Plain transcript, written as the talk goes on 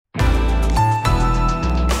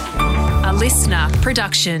listener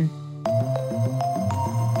production.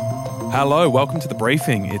 Hello, welcome to The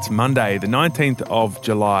Briefing. It's Monday, the 19th of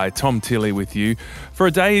July. Tom Tilley with you for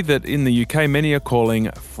a day that in the UK many are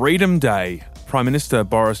calling Freedom Day. Prime Minister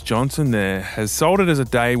Boris Johnson there has sold it as a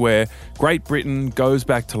day where Great Britain goes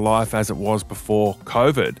back to life as it was before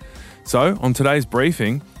COVID. So, on today's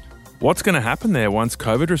briefing, what's going to happen there once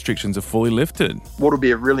COVID restrictions are fully lifted? What will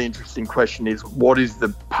be a really interesting question is, what is the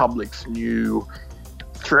public's new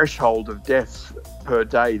threshold of deaths per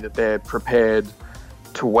day that they're prepared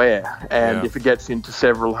to wear? And if it gets into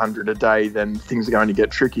several hundred a day, then things are going to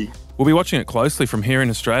get tricky. We'll be watching it closely from here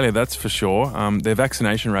in Australia, that's for sure. Their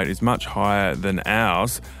vaccination rate is much higher than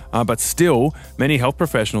ours, but still, many health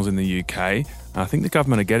professionals in the UK think the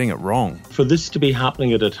government are getting it wrong. For this to be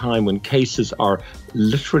happening at a time when cases are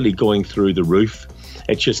literally going through the roof,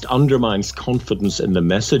 it just undermines confidence in the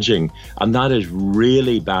messaging. And that is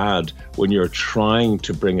really bad when you're trying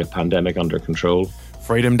to bring a pandemic under control.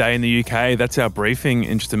 Freedom Day in the UK, that's our briefing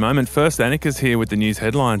in just a moment. First, Annika's here with the news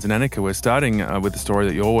headlines. And Annika, we're starting with the story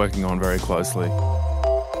that you're working on very closely.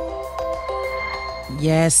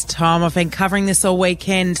 Yes, Tom, I've been covering this all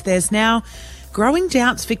weekend. There's now growing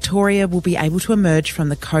doubts Victoria will be able to emerge from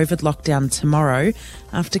the COVID lockdown tomorrow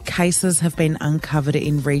after cases have been uncovered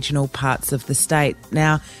in regional parts of the state.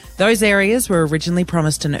 Now, those areas were originally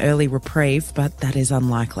promised an early reprieve, but that is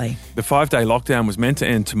unlikely. The 5-day lockdown was meant to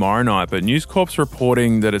end tomorrow night, but News Corp's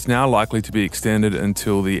reporting that it's now likely to be extended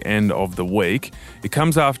until the end of the week. It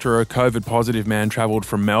comes after a COVID-positive man travelled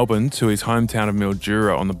from Melbourne to his hometown of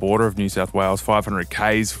Mildura on the border of New South Wales, 500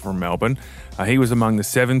 k's from Melbourne. He was among the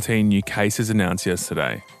 17 new cases announced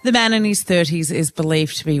yesterday. The man in his 30s is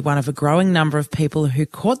believed to be one of a growing number of people who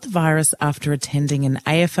caught the virus after attending an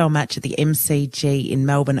AFL match at the MCG in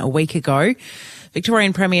Melbourne a week ago.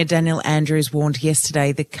 Victorian Premier Daniel Andrews warned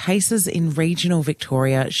yesterday the cases in regional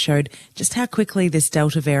Victoria showed just how quickly this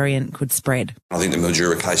Delta variant could spread. I think the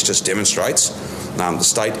Mildura case just demonstrates the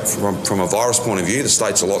state, from a virus point of view, the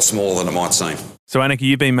state's a lot smaller than it might seem. So, Annika,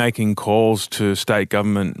 you've been making calls to state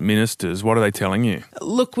government ministers. What are they telling you?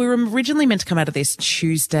 Look, we were originally meant to come out of this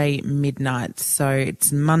Tuesday midnight, so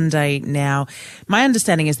it's Monday now. My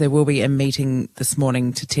understanding is there will be a meeting this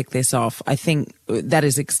morning to tick this off. I think that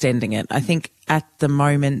is extending it. I think at the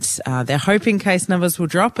moment they're hoping case numbers will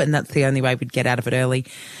drop, and that's the only way we'd get out of it early.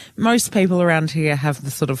 Most people around here have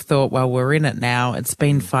the sort of thought, well, we're in it now. It's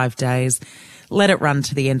been 5 days. Let it run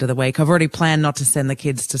to the end of the week. I've already planned not to send the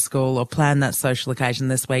kids to school or plan that social occasion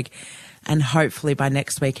this week. And hopefully by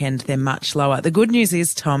next weekend, they're much lower. The good news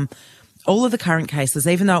is, Tom, all of the current cases,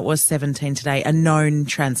 even though it was 17 today, are known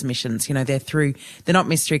transmissions. You know, they're not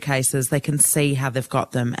mystery cases. They can see how they've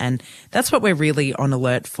got them. And that's what we're really on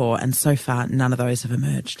alert for. And so far, none of those have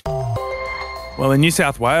emerged. Well, in New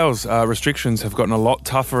South Wales, restrictions have gotten a lot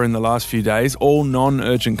tougher in the last few days. All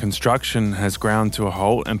non-urgent construction has ground to a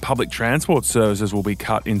halt, and public transport services will be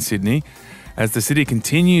cut in Sydney as the city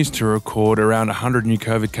continues to record around 100 new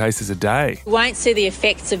COVID cases a day. We won't see the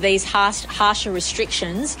effects of these harsher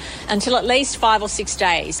restrictions until at least 5 or 6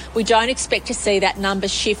 days. We don't expect to see that number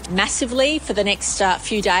shift massively for the next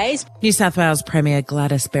few days. New South Wales Premier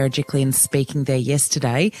Gladys Berejiklian speaking there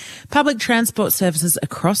yesterday. Public transport services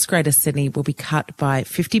across Greater Sydney will be cut by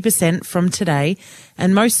 50% from today,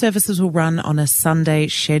 and most services will run on a Sunday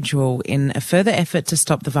schedule in a further effort to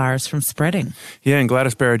stop the virus from spreading. Yeah, and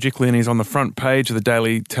Gladys Berejiklian is on the front page of the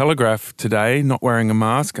Daily Telegraph today, not wearing a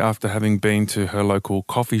mask after having been to her local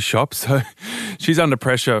coffee shop. So she's under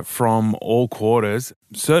pressure from all quarters.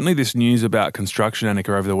 Certainly this news about construction,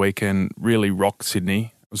 Annika, over the weekend really rocked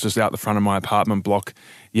Sydney. I was just out the front of my apartment block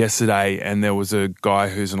yesterday, and there was a guy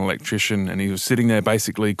who's an electrician, and he was sitting there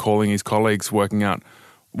basically calling his colleagues, working out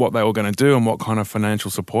what they were going to do and what kind of financial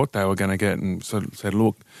support they were going to get, and sort of said,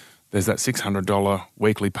 look, there's that $600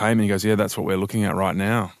 weekly payment. He goes, yeah, that's what we're looking at right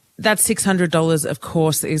now. That $600, of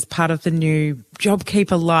course, is part of the new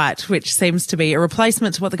JobKeeper Lite, which seems to be a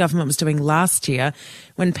replacement to what the government was doing last year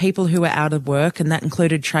when people who were out of work, and that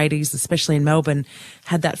included tradies, especially in Melbourne,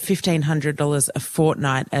 had that $1,500 a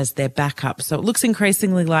fortnight as their backup. So it looks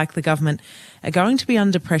increasingly like the government are going to be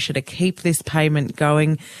under pressure to keep this payment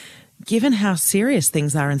going, given how serious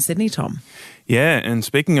things are in Sydney, Tom. Yeah, and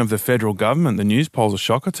speaking of the federal government, the news poll's a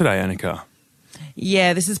shocker today, Annika.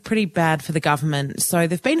 Yeah, this is pretty bad for the government. So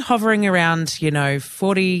they've been hovering around,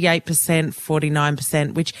 48%,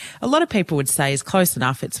 49%, which a lot of people would say is close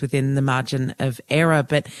enough. It's within the margin of error.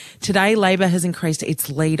 But today, Labor has increased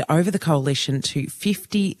its lead over the coalition to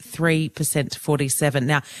 53% to 47%.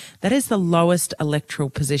 Now, that is the lowest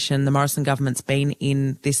electoral position the Morrison government's been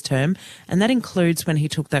in this term, and that includes when he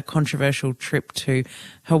took that controversial trip to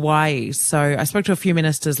Hawaii. So I spoke to a few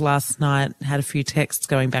ministers last night, had a few texts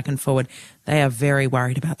going back and forward. They are very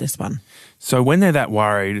worried about this one. So when they're that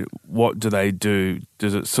worried, what do they do?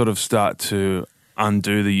 Does it sort of start to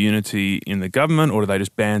undo the unity in the government, or do they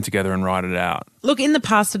just band together and ride it out? Look, in the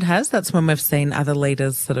past it has. That's when we've seen other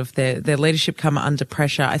leaders sort of their leadership come under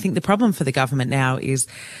pressure. I think the problem for the government now is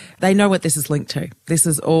they know what this is linked to. This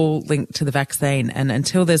is all linked to the vaccine, and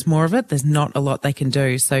until there's more of it, there's not a lot they can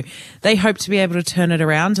do. So they hope to be able to turn it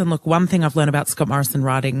around. And look, one thing I've learned about Scott Morrison,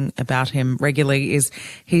 writing about him regularly, is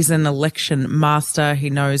he's an election master. He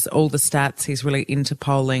knows all the stats. He's really into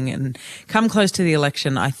polling, and come close to the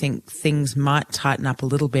election, I think things might tighten up a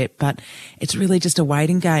little bit, but it's really just a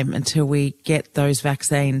waiting game until we get those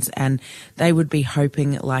vaccines, and they would be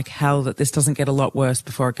hoping like hell that this doesn't get a lot worse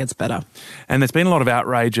before it gets better. And there's been a lot of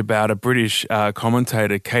outrage about a British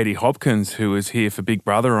commentator, Katie Hopkins, who was here for Big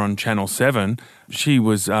Brother on Channel 7. She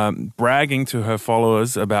was bragging to her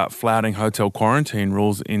followers about flouting hotel quarantine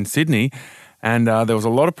rules in Sydney. And there was a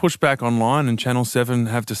lot of pushback online, and Channel 7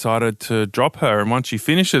 have decided to drop her. And once she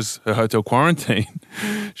finishes her hotel quarantine,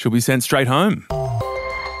 she'll be sent straight home.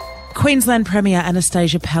 Queensland Premier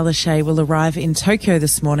Anastasia Palaszczuk will arrive in Tokyo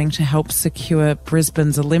this morning to help secure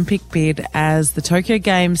Brisbane's Olympic bid as the Tokyo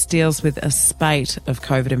Games deals with a spate of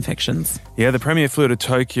COVID infections. Yeah, the Premier flew to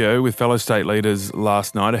Tokyo with fellow state leaders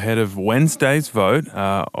last night ahead of Wednesday's vote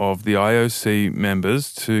of the IOC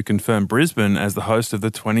members to confirm Brisbane as the host of the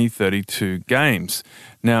 2032 Games.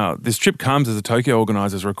 Now, this trip comes as the Tokyo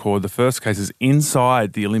organisers record the first cases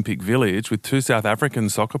inside the Olympic Village, with 2 South African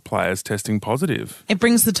soccer players testing positive. It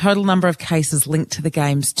brings the total number of cases linked to the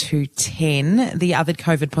Games to 10. The other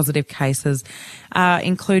COVID-positive cases are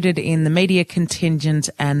included in the media contingent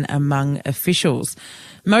and among officials.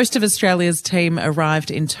 Most of Australia's team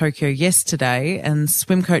arrived in Tokyo yesterday, and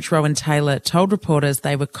swim coach Rowan Taylor told reporters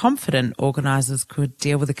they were confident organisers could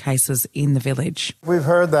deal with the cases in the village. We've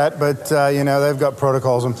heard that, but, they've got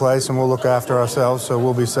protocols in place and we'll look after ourselves, so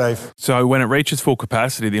we'll be safe. So when it reaches full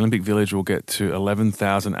capacity, the Olympic Village will get to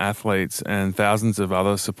 11,000 athletes and thousands of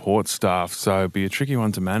other support staff, so it'll be a tricky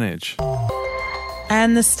one to manage.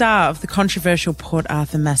 And the star of the controversial Port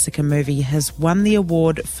Arthur Massacre movie has won the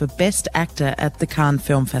award for Best Actor at the Cannes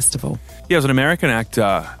Film Festival. Yeah, it was an American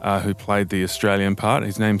actor who played the Australian part.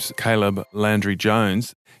 His name's Caleb Landry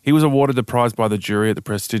Jones. He was awarded the prize by the jury at the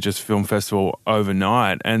prestigious film festival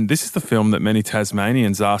overnight. And this is the film that many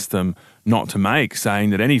Tasmanians asked them not to make,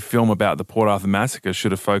 saying that any film about the Port Arthur Massacre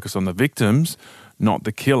should have focused on the victims, not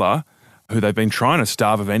the killer, who they've been trying to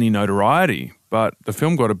starve of any notoriety. But the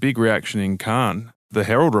film got a big reaction in Cannes. The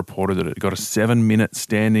Herald reported that it got a 7-minute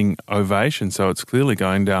standing ovation, so it's clearly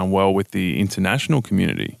going down well with the international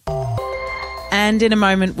community. And in a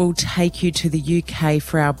moment, we'll take you to the UK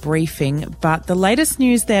for our briefing. But the latest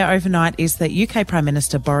news there overnight is that UK Prime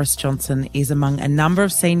Minister Boris Johnson is among a number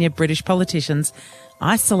of senior British politicians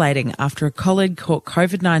isolating after a colleague caught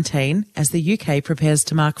COVID-19 as the UK prepares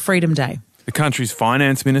to mark Freedom Day. The country's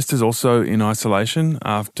finance minister's also in isolation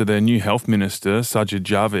after their new health minister, Sajid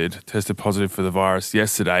Javid, tested positive for the virus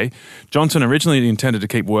yesterday. Johnson originally intended to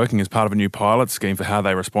keep working as part of a new pilot scheme for how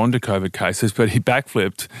they respond to COVID cases, but he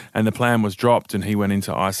backflipped and the plan was dropped and he went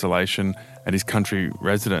into isolation at his country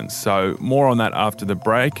residence. So more on that after the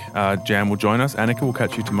break. Jan will join us. Annika will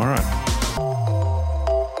catch you tomorrow.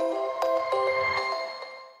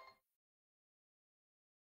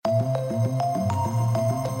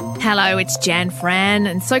 Hello, it's Jan Fran,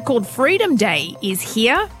 and so-called Freedom Day is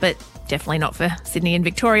here, but definitely not for Sydney and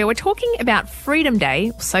Victoria. We're talking about Freedom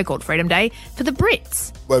Day, so-called Freedom Day, for the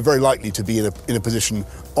Brits. We're very likely to be in a position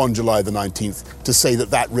on July the 19th to say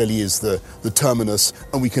that really is the terminus,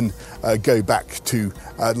 and we can go back to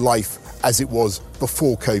life as it was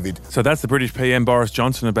before COVID. So that's the British PM Boris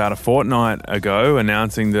Johnson about a fortnight ago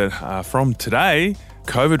announcing that from today,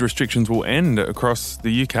 COVID restrictions will end across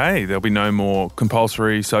the UK. There'll be no more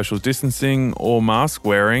compulsory social distancing or mask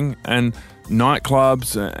wearing, and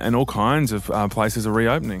nightclubs and all kinds of places are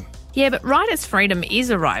reopening. Yeah, but right as freedom is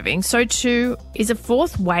arriving, so too is a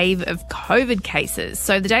fourth wave of COVID cases.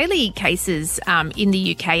 So the daily cases in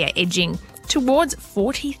the UK are edging towards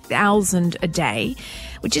 40,000 a day,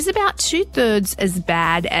 which is about 2/3 as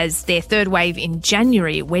bad as their third wave in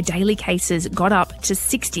January, where daily cases got up to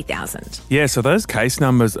 60,000. Yeah, so those case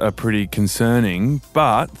numbers are pretty concerning,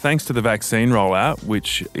 but thanks to the vaccine rollout,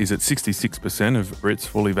 which is at 66% of Brits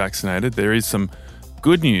fully vaccinated, there is some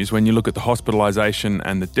good news when you look at the hospitalisation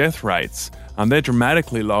and the death rates. They're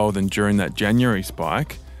dramatically lower than during that January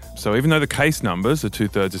spike. So even though the case numbers are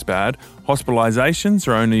 2/3 as bad, hospitalisations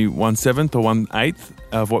are only 1/7 or 1/8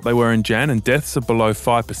 of what they were in Jan, and deaths are below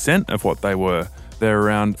 5% of what they were. They're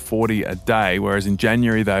around 40 a day, whereas in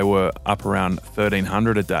January they were up around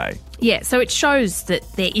 1,300 a day. Yeah, so it shows that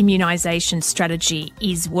their immunisation strategy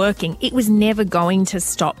is working. It was never going to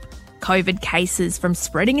stop COVID cases from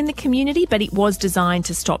spreading in the community, but it was designed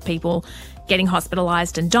to stop people getting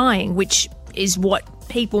hospitalised and dying, which is what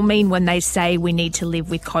people mean when they say we need to live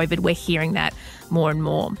with COVID. We're hearing that more and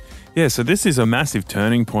more. Yeah, so this is a massive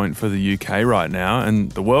turning point for the UK right now,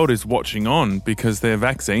 and the world is watching on because their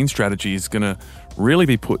vaccine strategy is going to really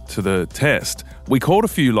be put to the test. We called a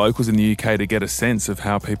few locals in the UK to get a sense of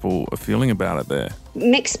how people are feeling about it there.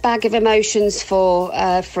 Mixed bag of emotions for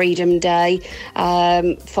Freedom Day.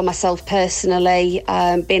 For myself personally,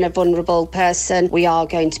 being a vulnerable person, we are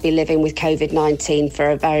going to be living with COVID-19 for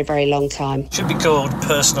a very, very long time. It should be called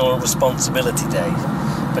Personal Responsibility Day,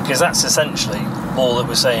 because that's essentially all that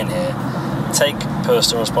we're saying here. Take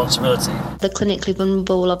personal responsibility. The clinically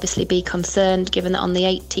vulnerable will obviously be concerned, given that on the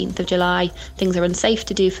 18th of July things are unsafe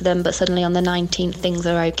to do for them, but suddenly on the 19th things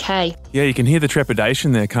are okay. Yeah, you can hear the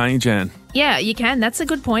trepidation there, can't you, Jan? Yeah, you can. That's a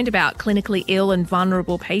good point about clinically ill and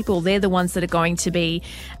vulnerable people. They're the ones that are going to be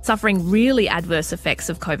suffering really adverse effects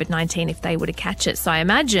of COVID-19 if they were to catch it. So I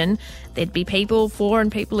imagine there'd be people for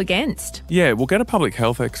and people against. Yeah, we'll get a public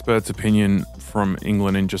health expert's opinion from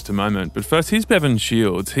England in just a moment. But first, here's Bevan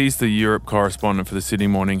Shields. He's the Europe correspondent for the Sydney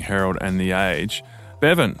Morning Herald and The Age.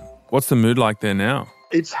 Bevan, what's the mood like there now?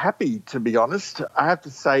 It's happy, to be honest. I have to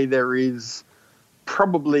say there is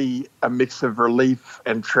probably a mix of relief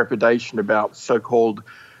and trepidation about so-called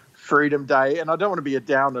Freedom Day. And I don't want to be a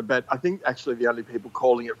downer, but I think actually the only people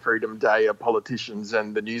calling it Freedom Day are politicians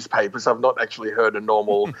and the newspapers. I've not actually heard a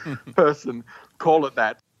normal person call it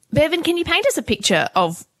that. Bevan, can you paint us a picture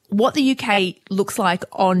of what the UK looks like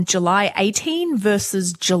on July 18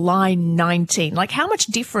 versus July 19? Like, how much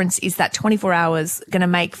difference is that 24 hours going to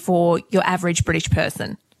make for your average British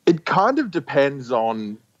person? It kind of depends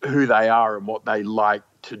on who they are and what they like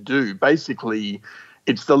to do. Basically,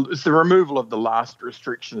 it's the removal of the last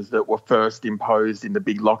restrictions that were first imposed in the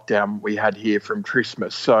big lockdown we had here from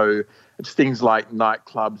Christmas. So it's things like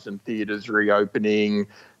nightclubs and theatres reopening.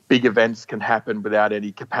 Big events can happen without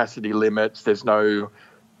any capacity limits. There's no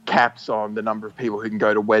caps on the number of people who can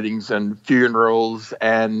go to weddings and funerals,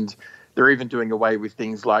 and they're even doing away with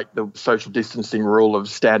things like the social distancing rule of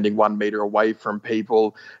standing 1 metre away from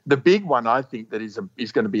people. The big one, I think, that is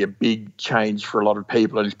going to be a big change for a lot of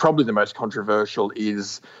people, and is probably the most controversial,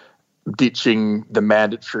 is ditching the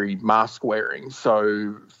mandatory mask wearing.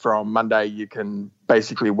 So from Monday, you can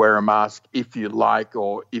basically wear a mask if you like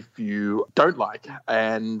or if you don't like.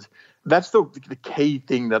 And that's the key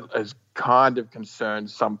thing that has kind of concerned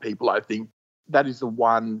some people, I think. That is the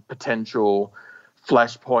one potential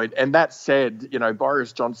flashpoint. And that said,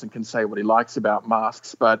 Boris Johnson can say what he likes about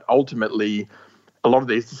masks, but ultimately a lot of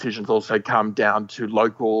these decisions also come down to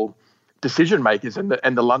local decision makers, and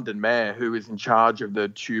the London mayor, who is in charge of the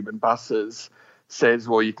tube and buses, says,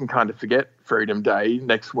 well, you can kind of forget Freedom Day.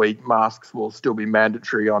 Next week, masks will still be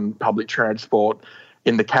mandatory on public transport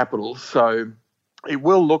in the capital. So it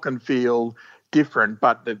will look and feel different,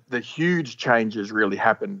 but the huge changes really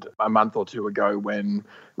happened a month or two ago when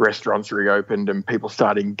restaurants reopened and people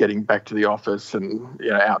started getting back to the office and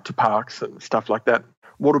out to parks and stuff like that.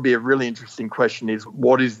 What will be a really interesting question is,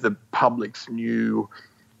 what is the public's new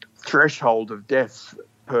threshold of deaths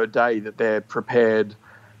per day that they're prepared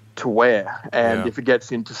to wear? And if it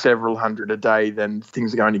gets into several hundred a day, then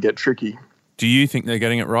things are going to get tricky. Do you think they're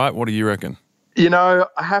getting it right? What do you reckon? I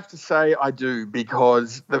have to say I do,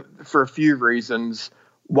 because for a few reasons.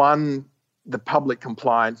 One, the public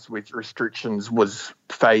compliance with restrictions was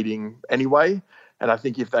fading anyway. And I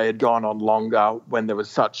think if they had gone on longer when there was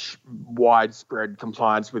such widespread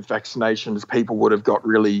compliance with vaccinations, people would have got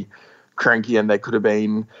really cranky and there could have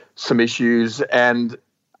been some issues. And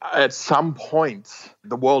at some point,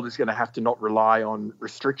 the world is going to have to not rely on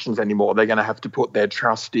restrictions anymore. They're going to have to put their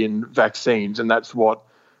trust in vaccines, and that's what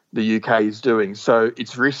the UK is doing. So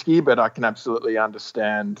it's risky, but I can absolutely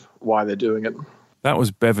understand why they're doing it. That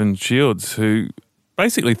was Bevan Shields, who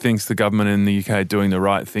basically thinks the government in the UK are doing the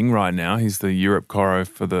right thing right now. He's the Europe Corro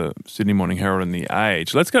for the Sydney Morning Herald and The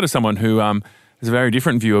Age. Let's go to someone who has a very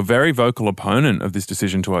different view, a very vocal opponent of this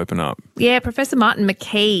decision to open up. Yeah, Professor Martin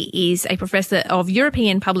McKee is a professor of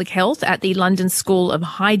European Public Health at the London School of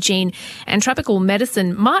Hygiene and Tropical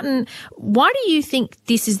Medicine. Martin, why do you think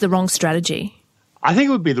this is the wrong strategy? I think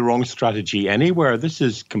it would be the wrong strategy anywhere. This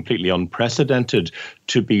is completely unprecedented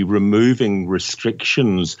to be removing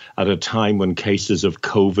restrictions at a time when cases of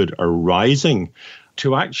COVID are rising.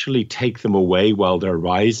 To actually take them away while they're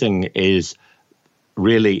rising is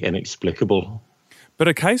really inexplicable. But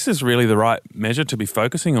a case is really the right measure to be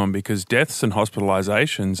focusing on because deaths and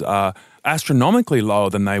hospitalisations are astronomically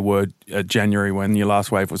lower than they were at January when your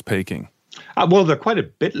last wave was peaking. Well, they're quite a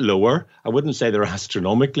bit lower. I wouldn't say they're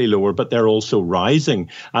astronomically lower, but they're also rising.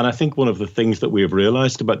 And I think one of the things that we have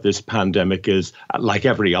realised about this pandemic is, like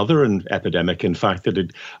every other epidemic, in fact, that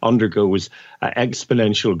it undergoes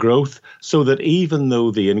exponential growth, so that even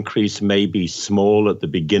though the increase may be small at the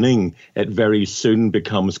beginning, it very soon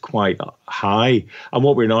becomes quite high. And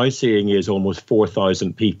what we're now seeing is almost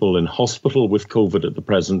 4,000 people in hospital with COVID at the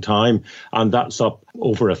present time, and that's up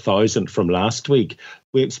over 1,000 from last week.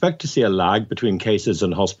 We expect to see a lag between cases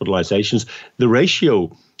and hospitalisations. The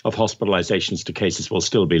ratio of hospitalisations to cases will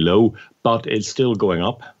still be low, but it's still going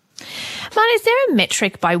up. Martin, is there a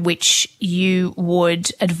metric by which you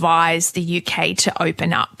would advise the UK to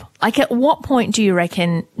open up? Like, at what point do you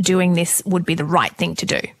reckon doing this would be the right thing to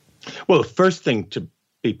do? Well, the first thing, to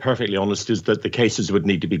be perfectly honest, is that the cases would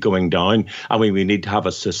need to be going down. I mean, we need to have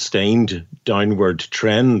a sustained downward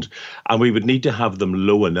trend, and we would need to have them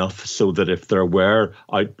low enough so that if there were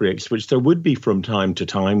outbreaks, which there would be from time to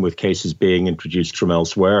time with cases being introduced from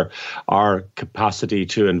elsewhere, our capacity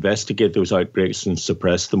to investigate those outbreaks and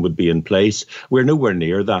suppress them would be in place. We're nowhere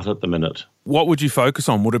near that at the minute. What would you focus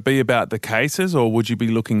on? Would it be about the cases, or would you be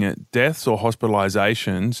looking at deaths or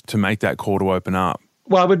hospitalisations to make that call to open up?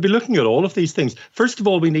 Well, I would be looking at all of these things. First of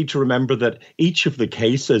all, we need to remember that each of the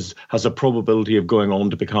cases has a probability of going on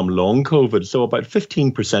to become long COVID. So about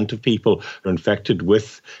 15% of people who are infected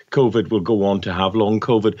with COVID will go on to have long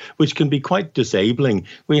COVID, which can be quite disabling.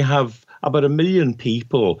 We have about 1 million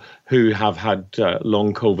people who have had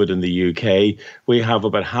long COVID in the UK. We have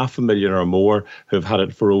about 500,000 or more who have had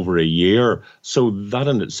it for over a year. So that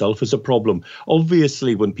in itself is a problem.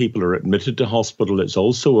 Obviously, when people are admitted to hospital, it's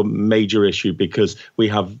also a major issue because we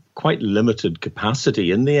have quite limited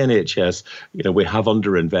capacity in the NHS. You know, we have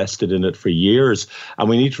underinvested in it for years. And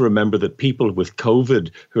we need to remember that people with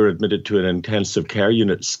COVID who are admitted to an intensive care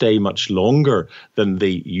unit stay much longer than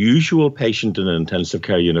the usual patient in an intensive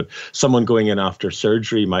care unit. Someone going in after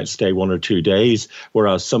surgery might stay 1 or 2 days,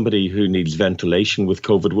 whereas somebody who needs ventilation with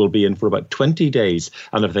COVID will be in for about 20 days.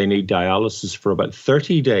 And if they need dialysis, for about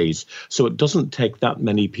 30 days. So it doesn't take that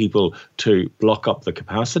many people to block up the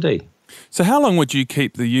capacity. So how long would you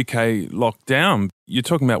keep the UK locked down? You're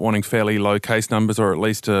talking about wanting fairly low case numbers or at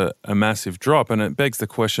least a massive drop. And it begs the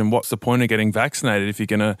question, what's the point of getting vaccinated if you're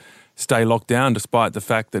going to stay locked down despite the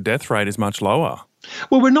fact the death rate is much lower?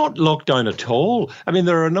 Well, we're not locked down at all. I mean,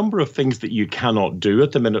 there are a number of things that you cannot do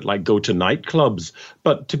at the minute, like go to nightclubs.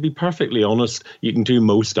 But to be perfectly honest, you can do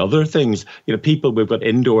most other things. You know, we've got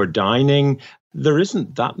indoor dining. There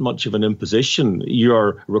isn't that much of an imposition.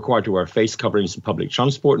 You're required to wear face coverings in public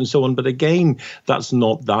transport and so on. But again, that's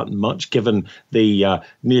not that much given the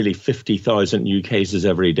nearly 50,000 new cases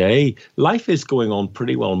every day. Life is going on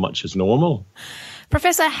pretty well much as normal.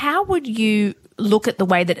 Professor, how would you look at the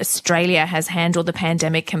way that Australia has handled the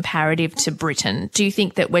pandemic comparative to Britain? Do you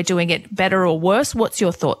think that we're doing it better or worse? What's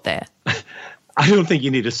your thought there? I don't think you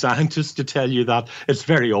need a scientist to tell you that. It's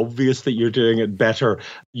very obvious that you're doing it better.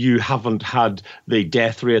 You haven't had the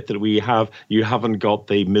death rate that we have. You haven't got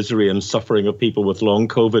the misery and suffering of people with long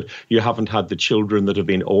COVID. You haven't had the children that have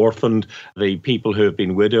been orphaned, the people who have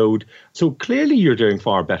been widowed. So clearly you're doing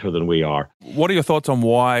far better than we are. What are your thoughts on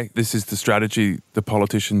why this is the strategy the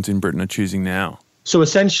politicians in Britain are choosing now? So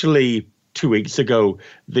essentially, 2 weeks ago,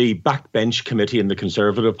 the backbench committee in the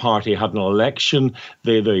Conservative Party had an election.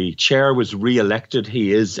 The chair was re-elected.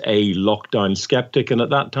 He is a lockdown sceptic. And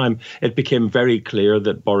at that time, it became very clear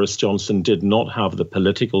that Boris Johnson did not have the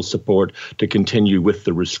political support to continue with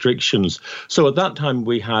the restrictions. So at that time,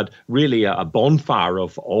 we had really a bonfire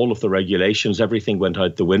of all of the regulations. Everything went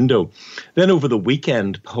out the window. Then over the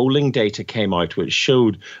weekend, polling data came out which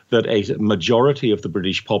showed that a majority of the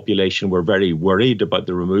British population were very worried about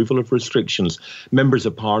the removal of restrictions. Members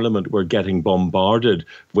of Parliament were getting bombarded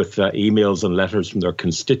with emails and letters from their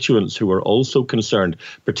constituents who were also concerned,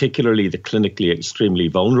 particularly the clinically extremely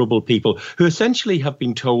vulnerable people who essentially have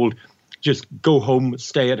been told, just go home,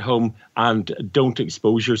 stay at home, and don't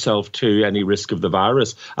expose yourself to any risk of the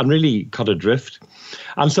virus, and really cut adrift.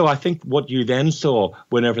 And so I think what you then saw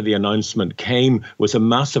whenever the announcement came was a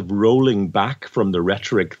massive rolling back from the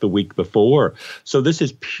rhetoric the week before. So this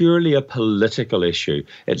is purely a political issue.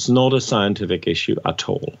 It's not a scientific issue at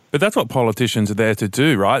all. But that's what politicians are there to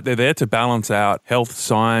do, right? They're there to balance out health,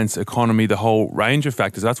 science, economy, the whole range of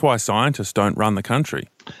factors. That's why scientists don't run the country.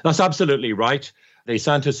 That's absolutely right. The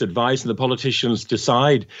scientists advise and the politicians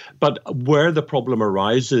decide. But where the problem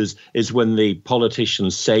arises is when the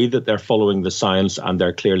politicians say that they're following the science and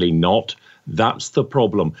they're clearly not. That's the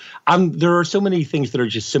problem. And there are so many things that are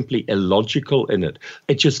just simply illogical in it.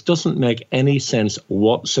 It just doesn't make any sense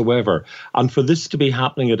whatsoever. And for this to be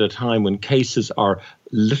happening at a time when cases are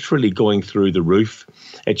literally going through the roof,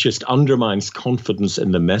 it just undermines confidence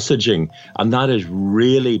in the messaging. And that is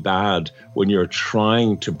really bad when you're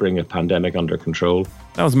trying to bring a pandemic under control.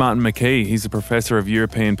 That was Martin McKee. He's a professor of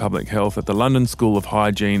European Public Health at the London School of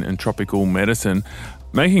Hygiene and Tropical Medicine,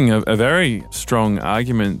 making a very strong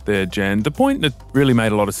argument there, Jen. The point that really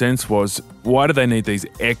made a lot of sense was, why do they need these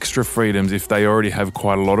extra freedoms if they already have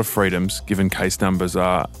quite a lot of freedoms, given case numbers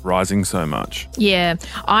are rising so much? Yeah,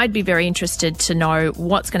 I'd be very interested to know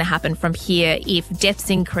what's going to happen from here if deaths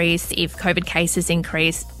increase, if COVID cases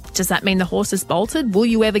increase. Does that mean the horse is bolted? Will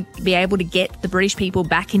you ever be able to get the British people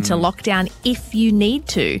back into lockdown if you need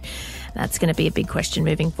to? That's going to be a big question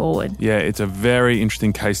moving forward. Yeah, it's a very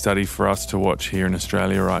interesting case study for us to watch here in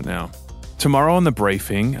Australia right now. Tomorrow on the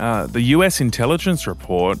briefing, the US intelligence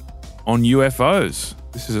report on UFOs.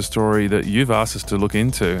 This is a story that you've asked us to look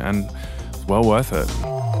into, and it's well worth it.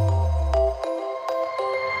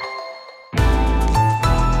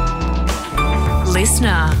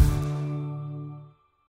 Listener.